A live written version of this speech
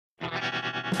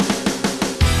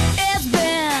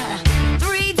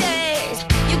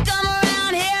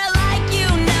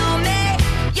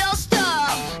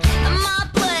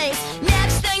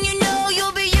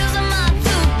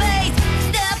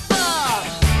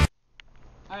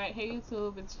Alright, hey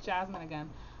YouTube, it's Jasmine again.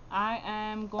 I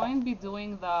am going to be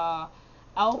doing the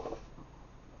e.l.f.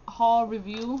 haul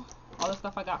review. All the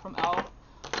stuff I got from e.l.f.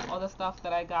 All the stuff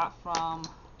that I got from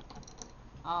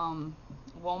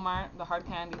Walmart. The hard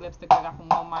candy lipstick I got from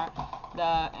Walmart.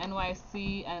 The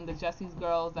NYC and the Jessie's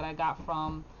Girls that I got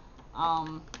from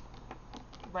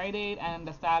Rite Aid. And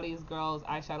the Sally's Girls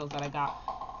eyeshadows that I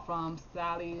got from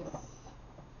Sally's.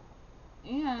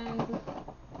 And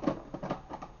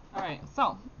alright,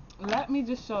 so let me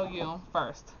just show you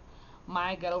first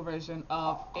my ghetto version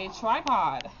of a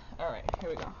tripod. Alright,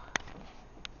 here we go.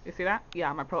 You see that?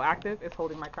 Yeah, my Proactiv is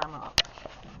holding my camera up.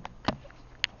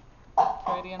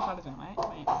 Pretty intelligent, right?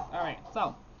 Thanks. Alright,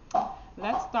 so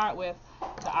let's start with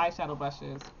the eyeshadow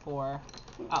brushes for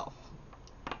e.l.f.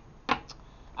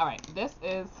 Alright, this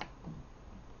is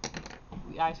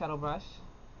the eyeshadow brush,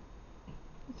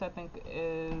 which I think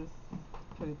is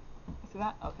pretty. See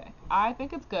that? Okay. I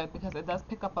think it's good because it does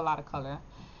pick up a lot of color.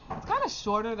 It's kind of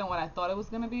shorter than what I thought it was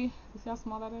going to be. You see how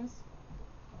small that is?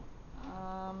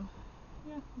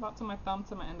 Yeah, about to my thumb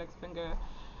to my index finger.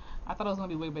 I thought it was going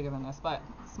to be way bigger than this, but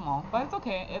it's small. But it's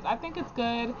okay. I think it's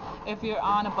good if you're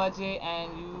on a budget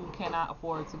and you cannot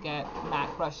afford to get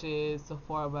MAC brushes,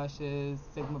 Sephora brushes,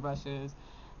 Sigma brushes.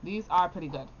 These are pretty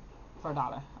good for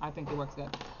 $1. I think it works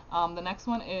good. The next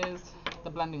one is the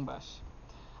blending brush.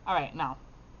 Alright, now,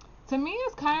 to me,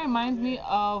 it kind of reminds me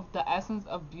of the Essence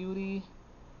of Beauty.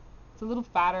 It's a little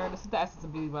fatter. This is the Essence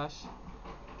of Beauty brush.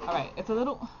 Alright, it's a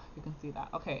little, you can see that.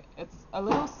 Okay, it's a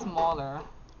little smaller.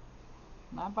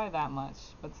 Not by that much,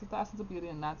 but this is the Essence of Beauty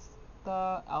and that's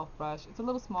the e.l.f. brush. It's a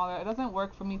little smaller. It doesn't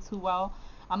work for me too well.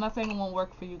 I'm not saying it won't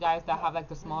work for you guys that have like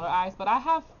the smaller eyes, but I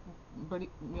have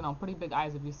pretty big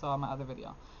eyes if you saw my other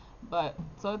video. But,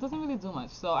 so it doesn't really do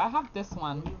much. So I have this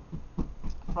one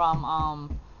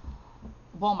from,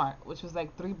 Walmart, which was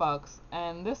like $3,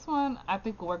 and this one I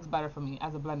think works better for me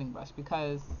as a blending brush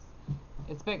because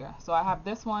it's bigger. So I have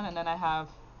this one, and then I have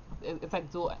it's like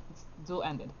dual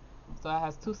ended, so it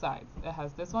has two sides. It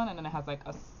has this one, and then it has like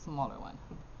a smaller one.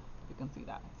 You can see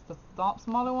that it's the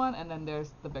smaller one, and then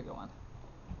there's the bigger one,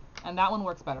 and that one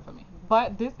works better for me.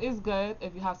 But this is good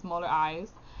if you have smaller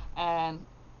eyes, and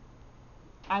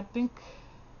I think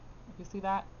if you see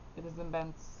that it doesn't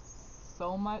bend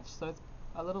so much, so it's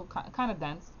a little kind of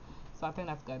dense, so I think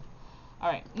that's good.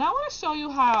 Alright, now I want to show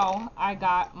you how I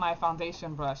got my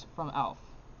foundation brush from e.l.f.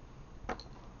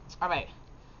 Alright,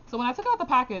 so when I took out the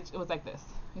package, it was like this.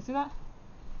 You see that?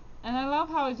 And I love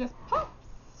how it just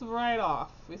pops right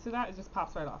off. You see that? It just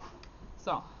pops right off.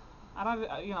 So, I don't,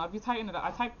 if you tighten it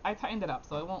up, I tightened it up,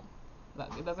 so it won't,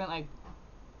 look, it doesn't like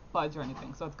budge or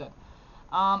anything, so it's good.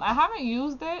 I haven't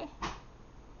used it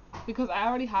because I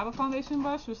already have a foundation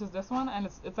brush, which is this one, and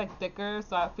it's like thicker,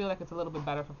 so I feel like it's a little bit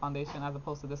better for foundation as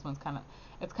opposed to this one's kind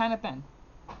of thin.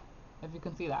 If you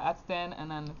can see that, that's thin,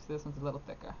 and then this one's a little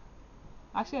thicker.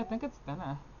 Actually, I think it's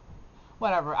thinner.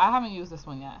 Whatever, I haven't used this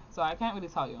one yet, so I can't really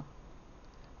tell you.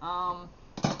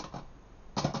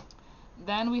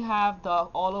 Then we have the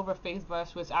all over face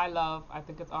brush, which I love. I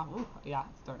think it's yeah,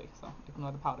 it's dirty, so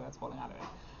ignore the powder that's falling out of it.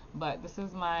 But this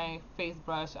is my face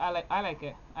brush. I like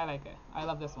it. I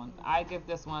love this one. I give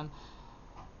this one,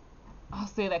 I'll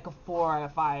say like a 4 out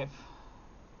of 5.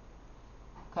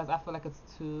 Because I feel like it's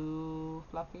too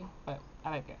fluffy. But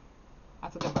I like it.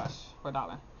 That's a good brush for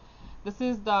 $1. This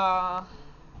is the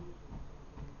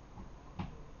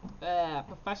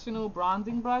professional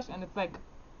bronzing brush. And it's like,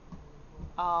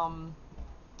 what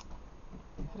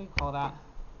do you call that?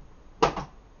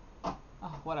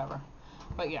 Oh, whatever.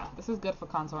 But yeah, this is good for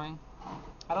contouring.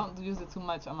 I don't use it too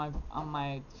much on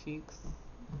my cheeks.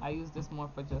 I use this more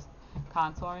for just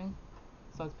contouring,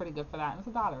 so it's pretty good for that. And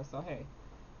it's $1, so hey,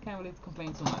 can't really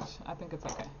complain too much. I think it's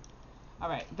okay. All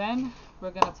right, then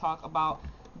we're gonna talk about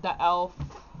the e.l.f.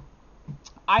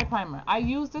 eye primer. I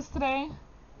used this today,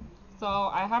 so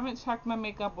I haven't checked my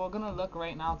makeup. We're gonna look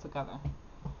right now together.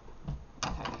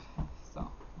 Okay, so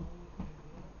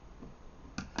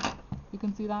you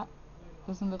can see that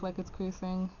doesn't look like it's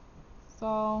creasing.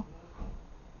 So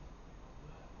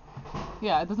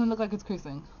yeah, it doesn't look like it's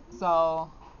creasing. So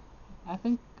I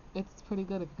think it's pretty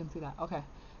good if you can see that. Okay,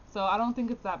 so I don't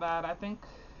think it's that bad. I think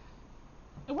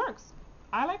it works.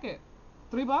 I like it.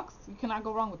 $3, you cannot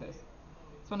go wrong with this.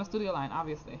 It's from the Studio line,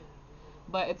 obviously,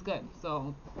 but it's good.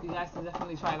 So you guys should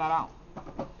definitely try that out.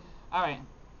 All right,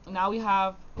 now we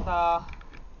have the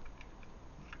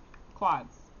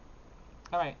quads.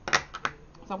 All right,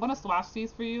 so I'm gonna swatch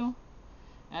these for you,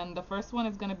 and the first one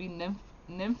is gonna be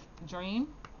Nymph Dream.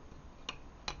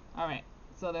 All right,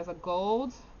 so there's a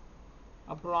gold,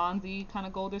 a bronzy kind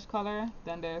of goldish color,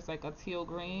 then there's like a teal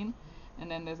green, and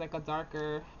then there's like a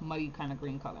darker muddy kind of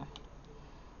green color.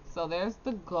 So there's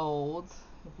the gold,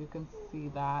 if you can see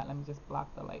that. Let me just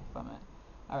block the light from it.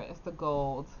 Alright, it's the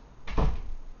gold.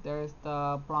 There's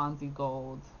the bronzy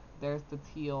gold. There's the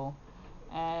teal.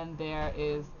 And there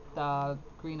is the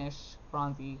greenish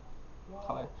bronzy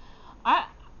color.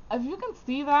 If you can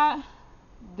see that,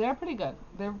 they're pretty good.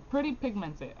 They're pretty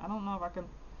pigmented. I don't know if I can,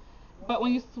 but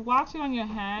when you swatch it on your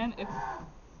hand, it's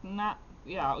not,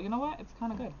 yeah, you know what? It's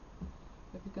kind of good.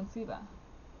 If you can see that.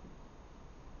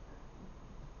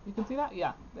 You can see that?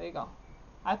 Yeah, there you go.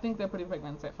 I think they're pretty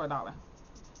pigmented for $1.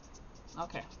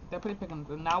 Okay, they're pretty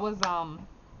pigmented. And that was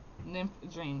Nymph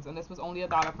Dreams, and this was only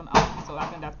 $1 from Elf, so I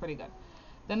think that's pretty good.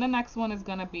 Then the next one is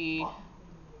gonna be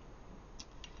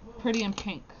Pretty in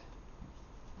Pink.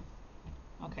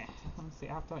 Okay, let me see.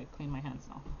 I have to like clean my hands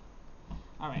now.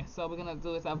 Alright, so we're gonna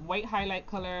do is a white highlight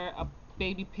color, a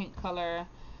baby pink color,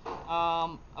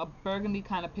 a burgundy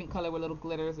kind of pink color with little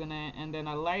glitters in it, and then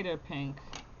a lighter pink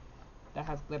that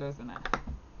has glitters in it.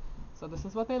 So this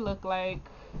is what they look like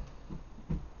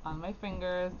on my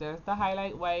fingers. There's the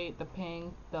highlight white, the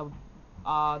pink, the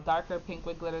darker pink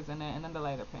with glitters in it, and then the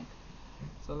lighter pink.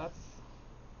 So let's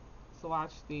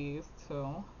swatch these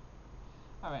two.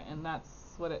 Alright, and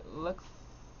that's what it looks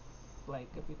like,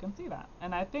 if you can see that.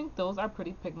 And I think those are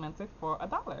pretty pigmented for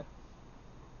 $1.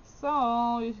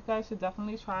 So you guys should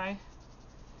definitely try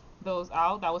those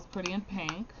out. That was Pretty in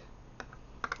Pink.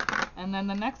 And then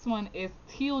the next one is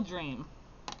Teal Dream.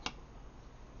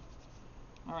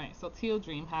 Alright, so Teal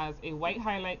Dream has a white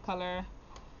highlight color,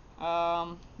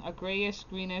 a grayish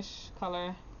greenish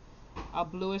color, a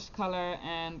bluish color,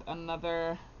 and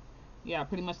another, yeah,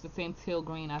 pretty much the same teal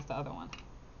green as the other one.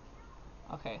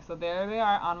 Okay, so there they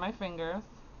are on my fingers,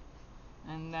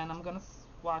 and then I'm gonna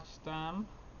swatch them.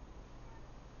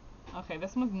 Okay,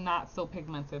 this one's not so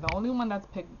pigmented. The only one that's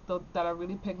that are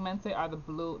really pigmented are the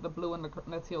blue and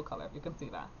the teal color. You can see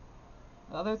that.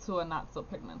 The other two are not so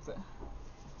pigmented.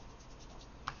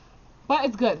 But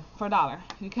it's good for $1.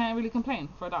 You can't really complain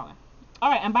for $1.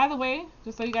 Alright, and by the way,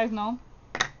 just so you guys know,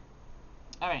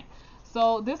 alright,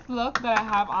 so this look that I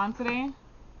have on today,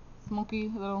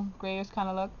 smoky little grayish kind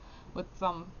of look with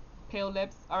some pale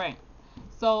lips. Alright,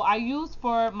 so I used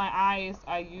for my eyes,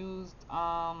 I used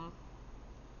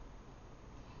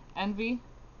Envy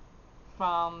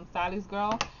from Sally's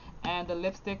Girl, and the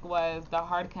lipstick was the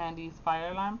Hard Candy's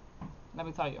Fire Alarm. Let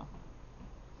me tell you,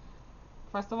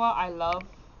 first of all, I love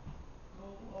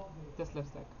this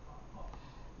lipstick.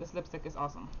 This lipstick is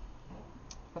awesome.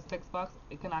 For $6,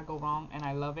 it cannot go wrong, and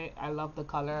I love it. I love the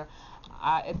color.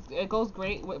 It goes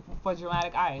great for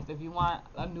dramatic eyes. If you want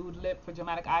a nude lip for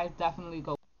dramatic eyes, definitely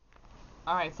go.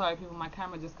 Alright, sorry people, my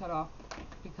camera just cut off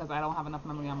because I don't have enough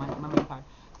memory on my memory card.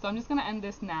 So I'm just gonna end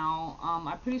this now.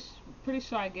 I'm pretty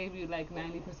sure I gave you like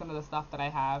 90% of the stuff that I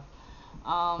have.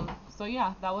 So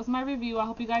yeah, that was my review. I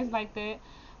hope you guys liked it.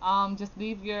 Just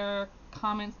leave your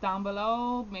comments down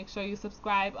below. Make sure you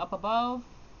subscribe up above,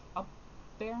 up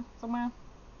there somewhere,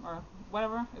 or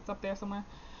whatever, it's up there somewhere.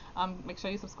 Make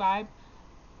sure you subscribe,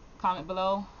 comment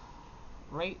below,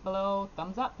 rate below,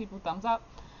 thumbs up people, thumbs up,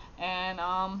 and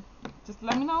just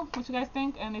let me know what you guys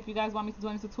think, and if you guys want me to do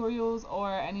any tutorials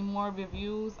or any more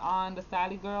reviews on the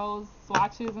Sally Girls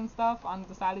swatches and stuff, on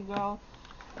the Sally Girl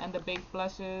and the baked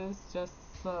blushes, just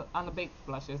on the baked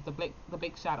blushes, the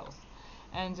baked shadows,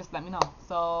 and just let me know.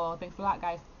 So thanks a lot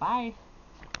guys, bye.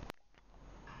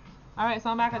 Alright, so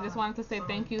I'm back. I just wanted to say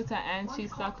thank you to Angie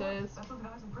Suckers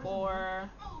for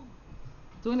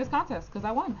doing this contest because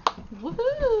I won.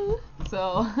 Woohoo!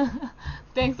 So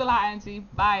thanks a lot, Angie.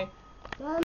 Bye.